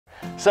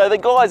So the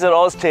guys at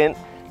Oztent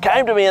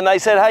came to me and they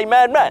said, hey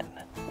MadMatt,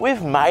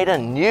 we've made a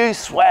new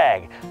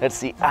swag. It's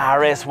the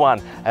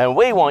RS-1 and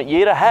we want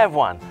you to have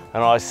one.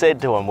 And I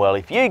said to them, well,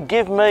 if you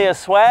give me a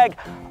swag,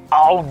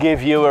 I'll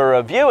give you a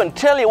review and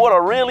tell you what I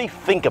really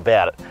think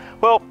about it.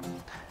 Well,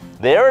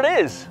 there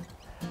it is.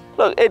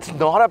 Look, it's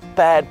not a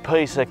bad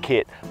piece of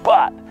kit,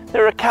 but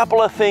there are a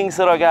couple of things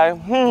that I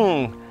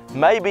go,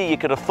 maybe you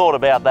could have thought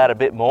about that a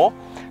bit more.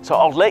 So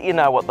I'll let you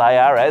know what they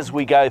are as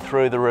we go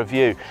through the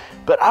review.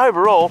 But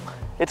overall,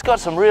 it's got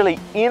some really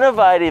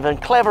innovative and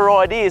clever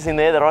ideas in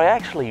there that I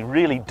actually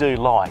really do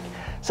like.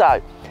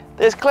 So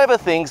there's clever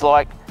things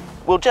like,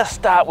 we'll just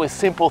start with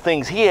simple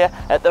things here.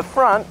 At the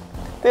front,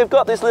 they've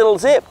got this little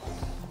zip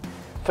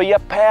for your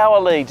power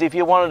leads. If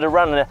you wanted to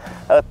run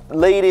a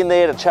lead in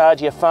there to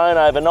charge your phone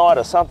overnight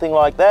or something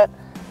like that,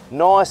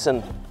 nice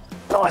and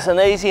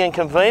easy and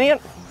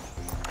convenient.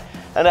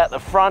 And at the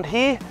front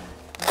here,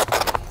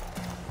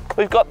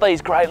 we've got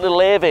these great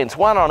little air vents,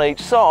 one on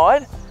each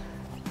side,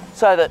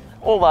 so that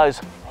all those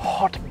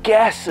hot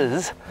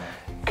gases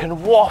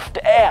can waft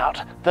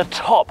out the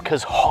top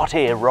because hot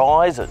air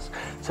rises.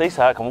 See,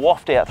 so it can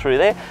waft out through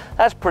there.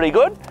 That's pretty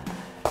good.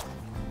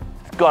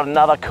 It's got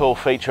another cool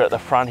feature at the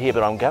front here,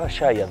 but I'm going to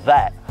show you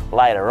that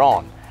later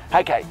on.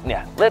 Okay,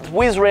 now let's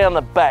whiz around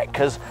the back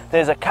because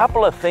there's a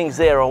couple of things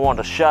there I want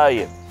to show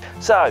you.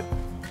 So,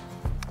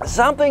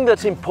 something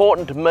that's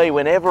important to me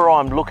whenever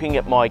I'm looking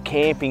at my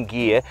camping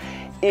gear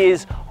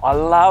is I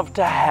love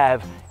to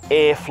have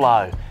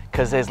airflow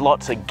because there's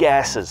lots of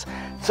gases.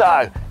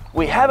 So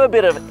we have a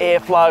bit of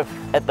airflow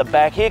at the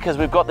back here because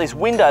we've got this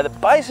window that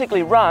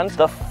basically runs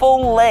the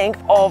full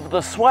length of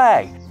the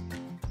swag.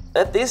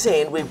 At this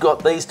end, we've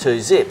got these two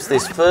zips.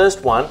 This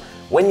first one,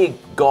 when you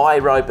guy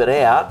rope it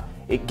out,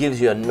 it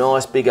gives you a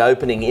nice big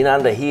opening in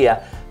under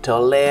here to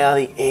allow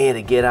the air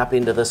to get up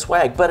into the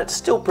swag, but it's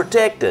still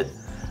protected.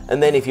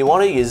 And then if you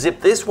want to, you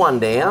zip this one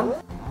down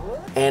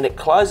and it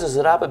closes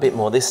it up a bit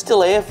more. There's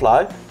still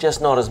airflow,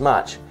 just not as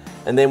much.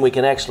 And then we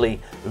can actually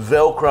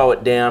Velcro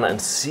it down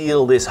and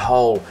seal this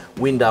whole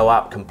window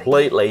up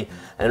completely.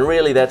 And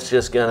really that's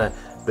just gonna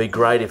be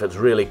great if it's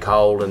really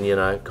cold and, you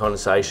know,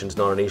 condensation's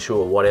not an issue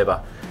or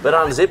whatever. But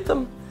unzip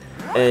them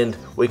and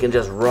we can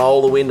just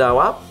roll the window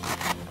up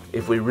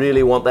if we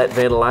really want that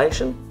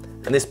ventilation.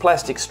 And this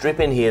plastic strip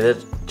in here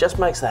that just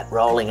makes that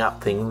rolling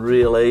up thing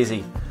real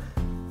easy.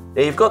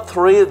 Now you've got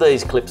 3 of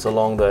these clips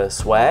along the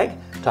swag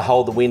to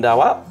hold the window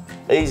up,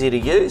 easy to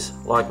use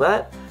like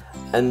that.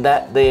 And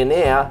that there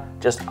now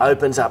just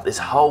opens up this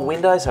whole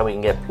window so we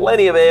can get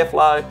plenty of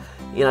airflow.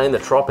 You know, in the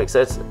tropics,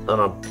 that's on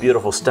a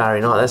beautiful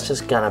starry night, that's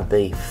just gonna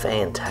be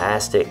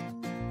fantastic.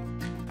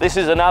 This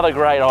is another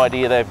great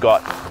idea they've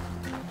got.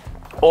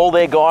 All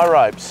their guy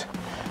ropes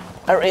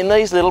are in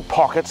these little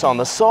pockets on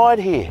the side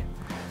here.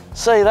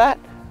 See that?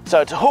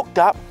 So it's hooked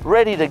up,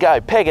 ready to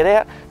go. Peg it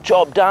out,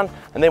 job done,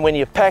 and then when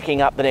you're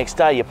packing up the next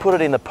day, you put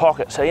it in the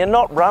pocket. So you're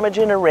not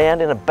rummaging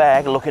around in a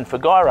bag looking for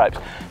guy ropes.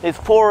 There's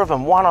 4 of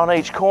them, 1 on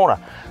each corner.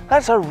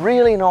 That's a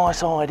really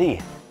nice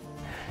idea.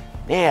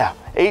 Now,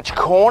 each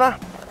corner,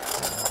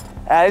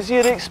 as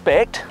you'd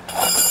expect,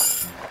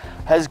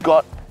 has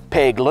got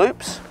peg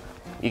loops.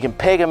 You can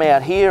peg them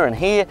out here and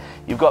here.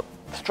 You've got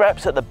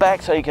straps at the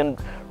back so you can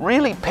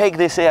really peg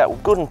this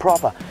out good and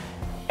proper.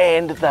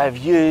 And they've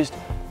used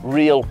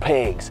real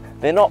pegs.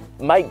 They're not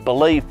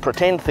make-believe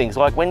pretend things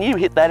like when you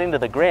hit that into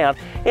the ground,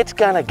 it's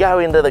gonna go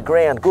into the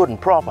ground good and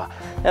proper.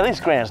 Now this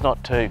ground's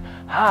not too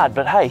hard,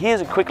 but hey, here's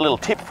a quick little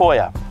tip for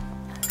you.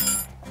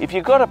 If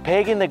you've got a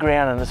peg in the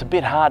ground and it's a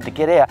bit hard to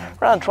get out,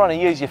 rather than trying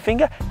to use your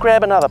finger,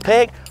 grab another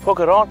peg, hook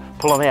it on,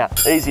 pull them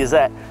out. Easy as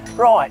that.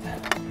 Right,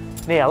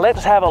 now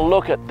let's have a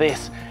look at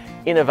this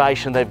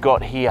innovation they've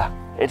got here.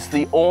 It's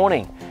the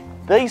awning.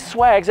 These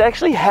swags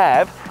actually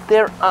have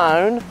their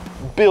own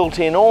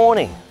built-in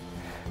awning.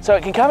 So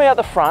it can come out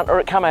the front or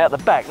it can come out the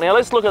back. Now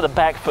let's look at the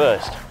back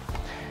first.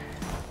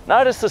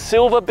 Notice the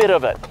silver bit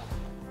of it.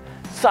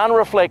 Sun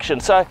reflection.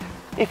 So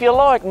if you're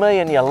like me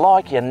and you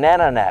like your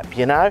nana nap,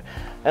 you know,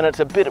 and it's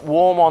a bit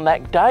warm on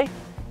that day,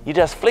 you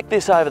just flick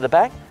this over the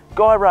back,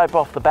 guy rope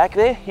off the back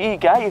there. Here you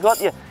go, you've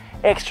got your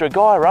extra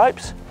guy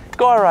ropes,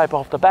 guy rope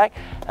off the back,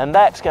 and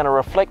that's going to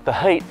reflect the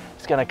heat.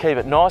 It's going to keep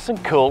it nice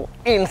and cool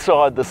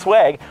inside the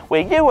swag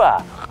where you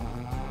are.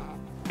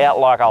 Out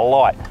like a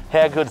light.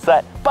 How good's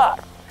that?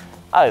 But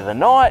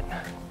overnight,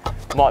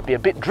 might be a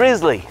bit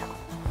drizzly.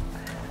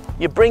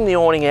 You bring the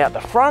awning out the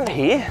front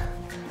here.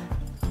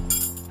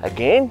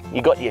 Again,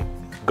 you got your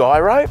guy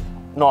rope,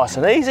 nice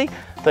and easy.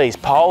 These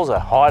poles are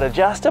height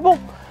adjustable.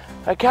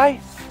 Okay,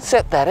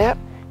 set that out.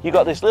 You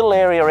got this little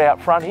area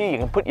out front here. You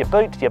can put your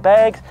boots, your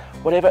bags,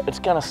 whatever. It's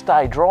gonna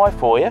stay dry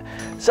for you.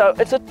 So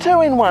it's a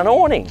 2-in-1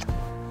 awning.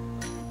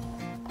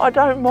 I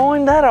don't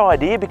mind that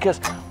idea because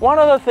one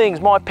of the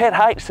things my pet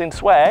hates in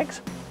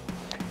swags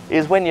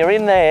is when you're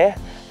in there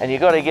and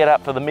you've got to get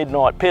up for the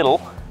midnight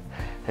piddle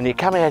and you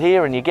come out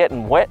here and you're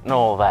getting wet and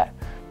all that.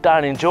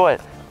 Don't enjoy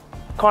it.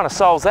 Kind of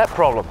solves that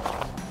problem.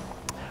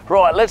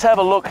 Right, let's have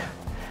a look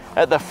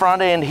at the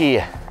front end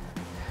here.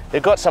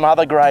 They've got some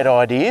other great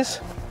ideas.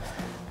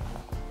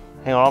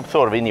 Hang on, I'm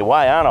sort of in your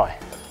way, aren't I?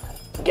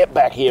 Get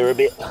back here a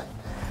bit.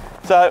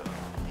 So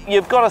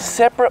you've got a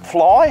separate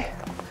fly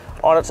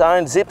on its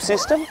own zip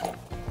system.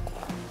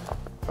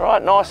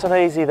 Right, nice and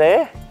easy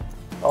there.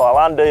 Oh,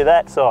 I'll undo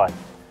that side.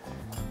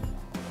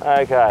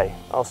 Okay,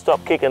 I'll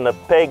stop kicking the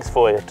pegs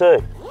for you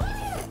too.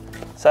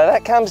 So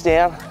that comes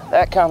down,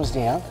 that comes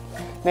down.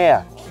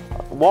 Now,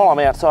 while I'm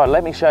outside,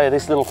 let me show you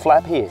this little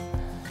flap here.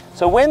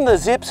 So when the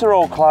zips are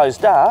all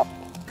closed up,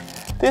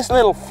 this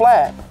little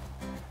flap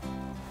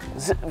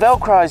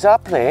Velcro's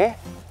up there,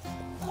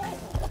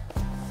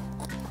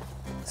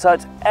 so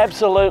it's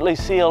absolutely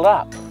sealed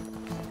up.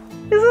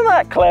 Isn't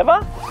that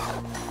clever?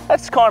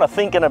 That's kind of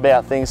thinking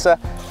about things, so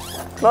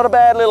not a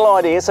bad little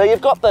idea. So you've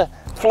got the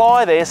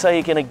fly there, so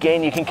you can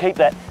keep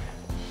that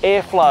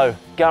airflow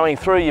going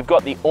through. You've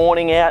got the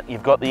awning out,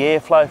 you've got the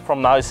airflow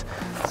from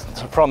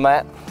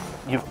that.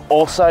 You've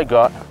also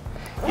got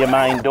your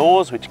main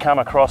doors, which come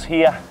across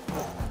here,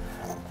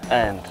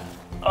 and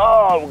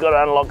oh, we've got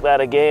to unlock that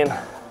again.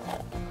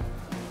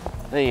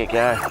 There you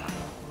go.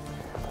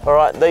 All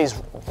right, these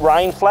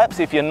rain flaps,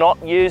 if you're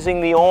not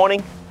using the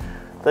awning,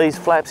 these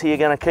flaps here are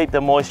going to keep the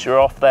moisture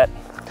off that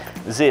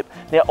zip.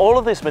 Now, all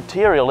of this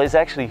material is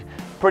actually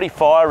pretty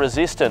fire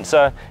resistant,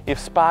 so if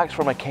sparks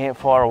from a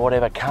campfire or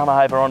whatever come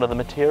over onto the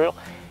material,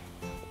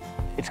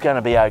 it's going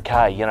to be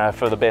okay, you know,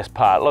 for the best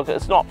part. Look,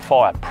 it's not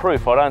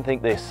fireproof, I don't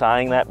think they're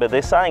saying that, but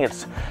they're saying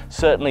it's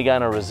certainly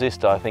going to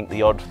resist, I think,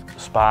 the odd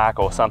spark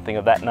or something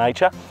of that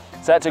nature.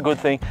 So that's a good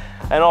thing.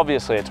 And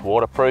obviously it's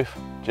waterproof.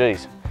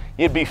 Geez,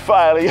 you'd be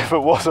failing if it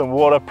wasn't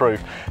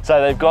waterproof.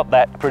 So they've got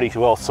that pretty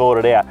well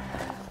sorted out.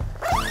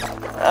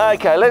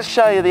 Okay, let's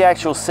show you the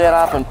actual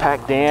setup and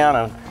pack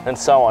down and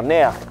so on.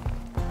 Now,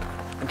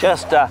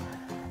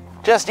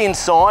 just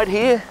inside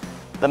here,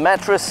 the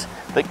mattress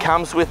that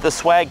comes with the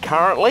Swag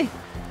currently,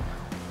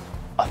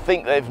 I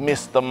think they've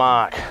missed the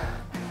mark.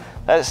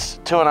 That's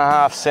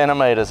 2.5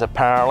 centimeters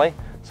apparently,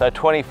 so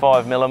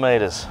 25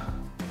 millimeters.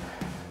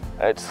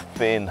 It's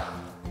thin.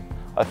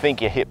 I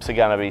think your hips are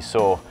going to be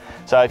sore.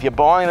 So if you're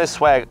buying this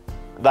Swag,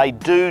 they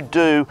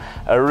do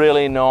a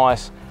really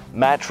nice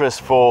mattress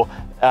for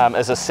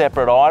as a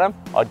separate item.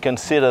 I'd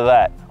consider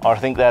that. I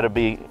think that'd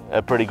be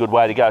a pretty good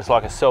way to go. It's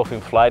like a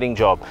self-inflating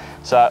job.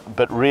 So,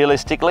 but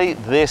realistically,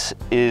 this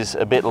is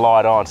a bit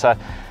light on. So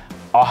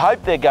I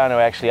hope they're going to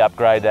actually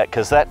upgrade that,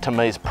 because that to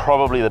me is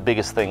probably the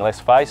biggest thing.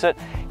 Let's face it,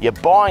 you're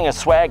buying a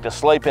Swag to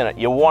sleep in it.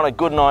 You want a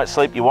good night's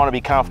sleep, you want to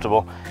be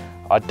comfortable.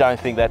 I don't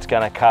think that's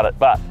going to cut it.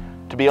 But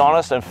to be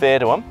honest and fair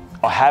to them,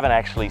 I haven't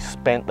actually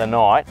spent the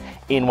night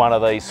in one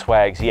of these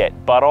Swags yet,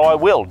 but I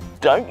will,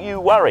 don't you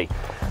worry.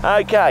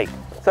 Okay,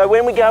 so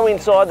when we go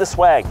inside the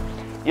Swag,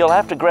 you'll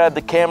have to grab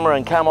the camera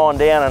and come on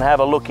down and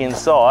have a look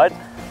inside.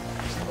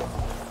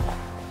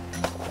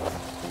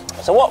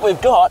 So what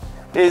we've got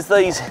is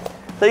these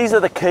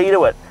are the key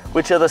to it,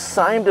 which are the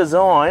same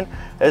design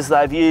as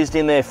they've used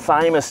in their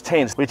famous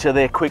tents, which are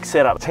their quick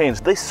setup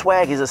tents. This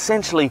Swag is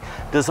essentially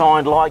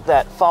designed like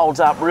that, folds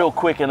up real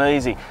quick and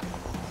easy.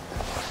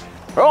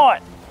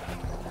 Right,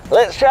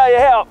 let's show you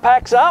how it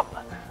packs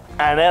up,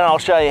 and then I'll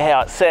show you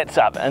how it sets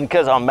up. And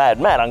because I'm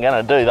MadMatt, I'm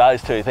going to do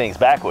those two things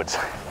backwards.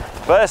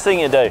 First thing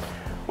you do,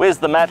 whiz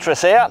the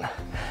mattress out,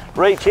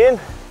 reach in,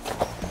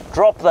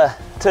 drop the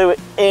two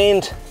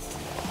end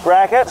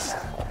brackets,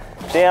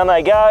 down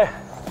they go.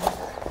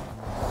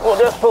 We'll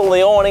just pull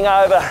the awning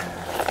over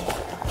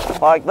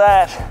like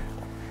that,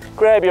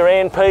 grab your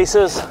end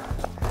pieces,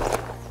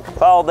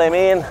 fold them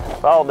in.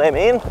 All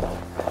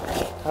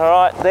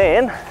right,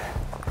 then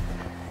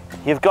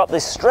you've got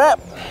this strap.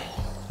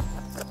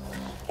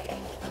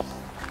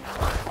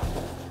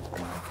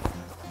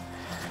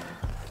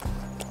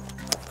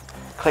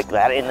 Click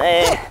that in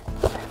there.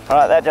 All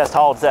right, that just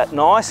holds that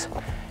nice.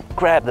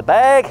 Grab the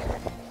bag.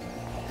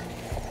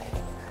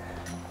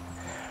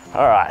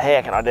 All right,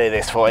 how can I do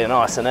this for you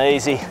nice and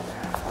easy?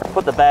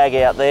 Put the bag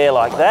out there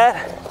like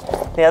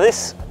that. Now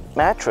this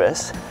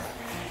mattress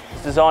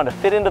is designed to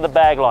fit into the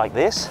bag like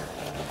this.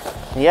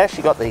 And you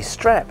actually got these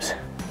straps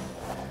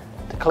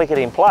to click it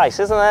in place.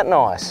 Isn't that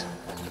nice?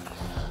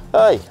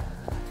 Hey,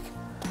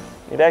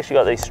 you've actually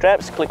got these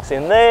straps, clicks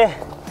in there.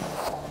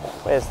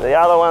 Where's the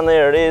other one?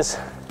 There it is.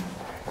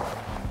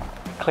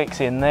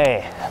 Clicks in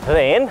there.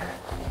 Then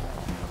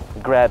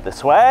grab the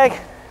Swag,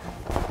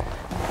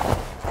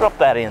 drop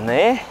that in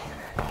there,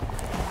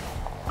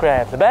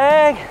 grab the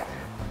bag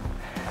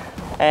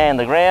and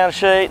the ground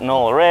sheet and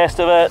all the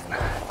rest of it.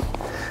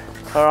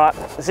 All right,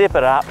 zip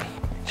it up,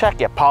 chuck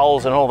your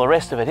poles and all the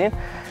rest of it in.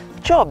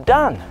 Job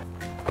done.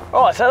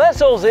 All right, so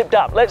that's all zipped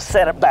up. Let's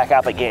set it back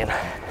up again.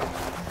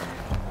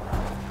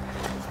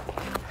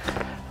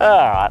 All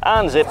right,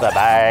 unzip the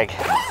bag.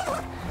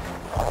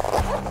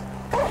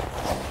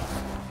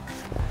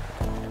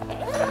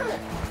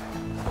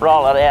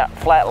 Roll it out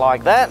flat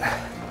like that.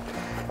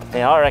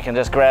 Now I reckon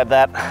just grab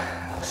that,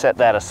 set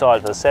that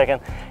aside for a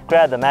second,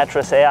 grab the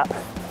mattress out,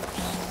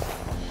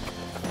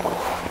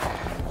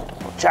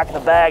 chuck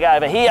the bag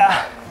over here,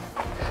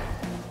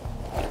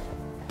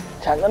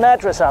 chuck the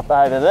mattress up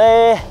over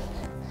there,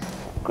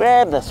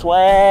 grab the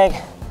Swag,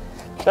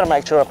 Gotta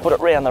make sure I put it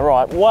round the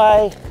right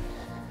way.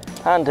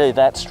 Undo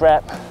that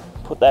strap,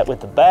 put that with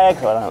the bag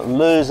so I don't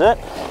lose it.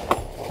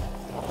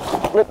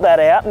 Flip that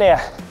out.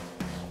 Now,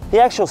 the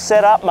actual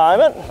setup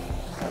moment,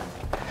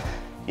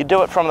 you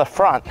do it from the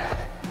front.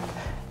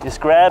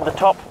 Just grab the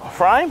top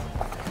frame,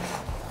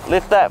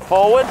 lift that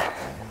forward,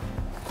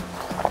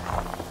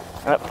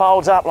 and it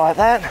folds up like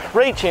that.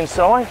 Reach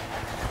inside,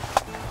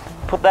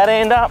 put that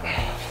end up,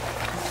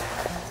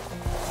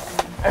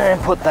 and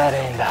put that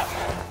end up.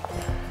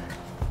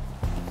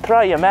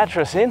 Throw your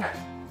mattress in,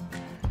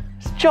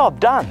 it's job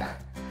done.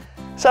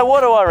 So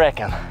what do I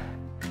reckon?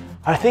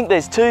 I think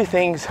there's two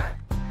things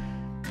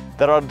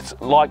that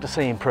I'd like to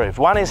see improved.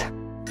 One is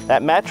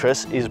that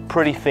mattress is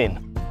pretty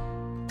thin.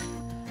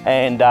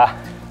 And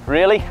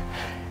really,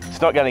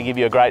 it's not going to give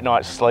you a great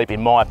night's sleep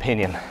in my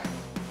opinion.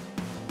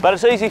 But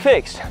it's easy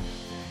fixed.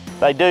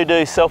 They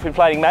do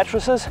self-inflating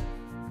mattresses.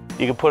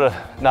 You can put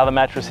another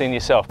mattress in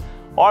yourself.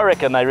 I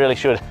reckon they really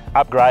should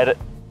upgrade it,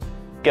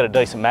 get a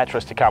decent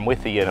mattress to come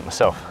with the unit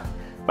myself.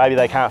 Maybe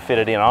they can't fit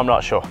it in, I'm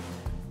not sure.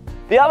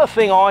 The other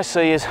thing I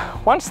see is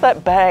once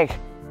that bag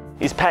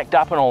is packed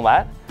up and all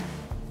that,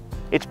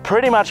 it's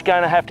pretty much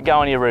going to have to go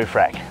on your roof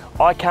rack.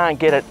 I can't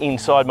get it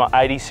inside my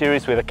 80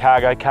 series with a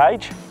cargo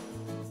cage.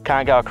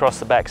 Can't go across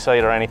the back seat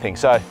or anything.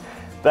 So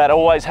that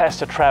always has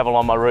to travel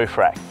on my roof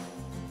rack.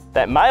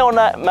 That may or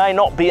may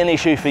not be an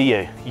issue for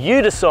you.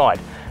 You decide.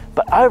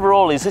 But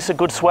overall, is this a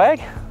good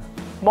swag?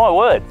 My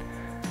word,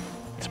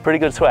 it's a pretty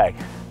good swag.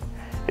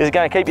 Is it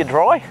going to keep you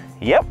dry?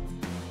 Yep.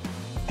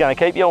 Going to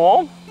keep you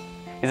warm?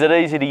 Is it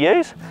easy to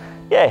use?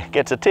 Yeah,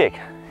 gets a tick.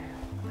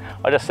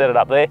 I just set it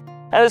up there.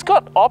 And it's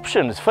got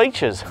options,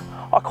 features.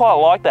 I quite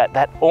like that.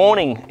 That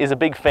awning is a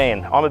big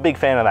fan. I'm a big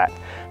fan of that.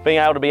 Being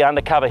able to be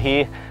undercover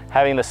here,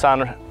 having the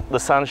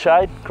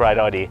sunshade, great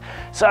idea.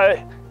 So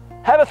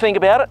have a think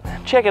about it,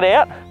 check it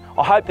out.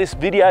 I hope this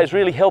video has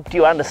really helped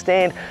you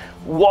understand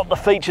what the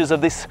features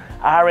of this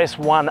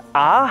RS-1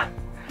 are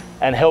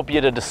and help you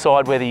to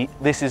decide whether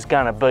this is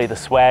going to be the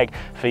swag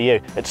for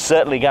you. It's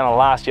certainly going to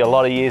last you a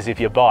lot of years if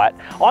you buy it.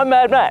 I'm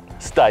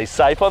MadMatt. Stay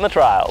safe on the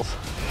trails.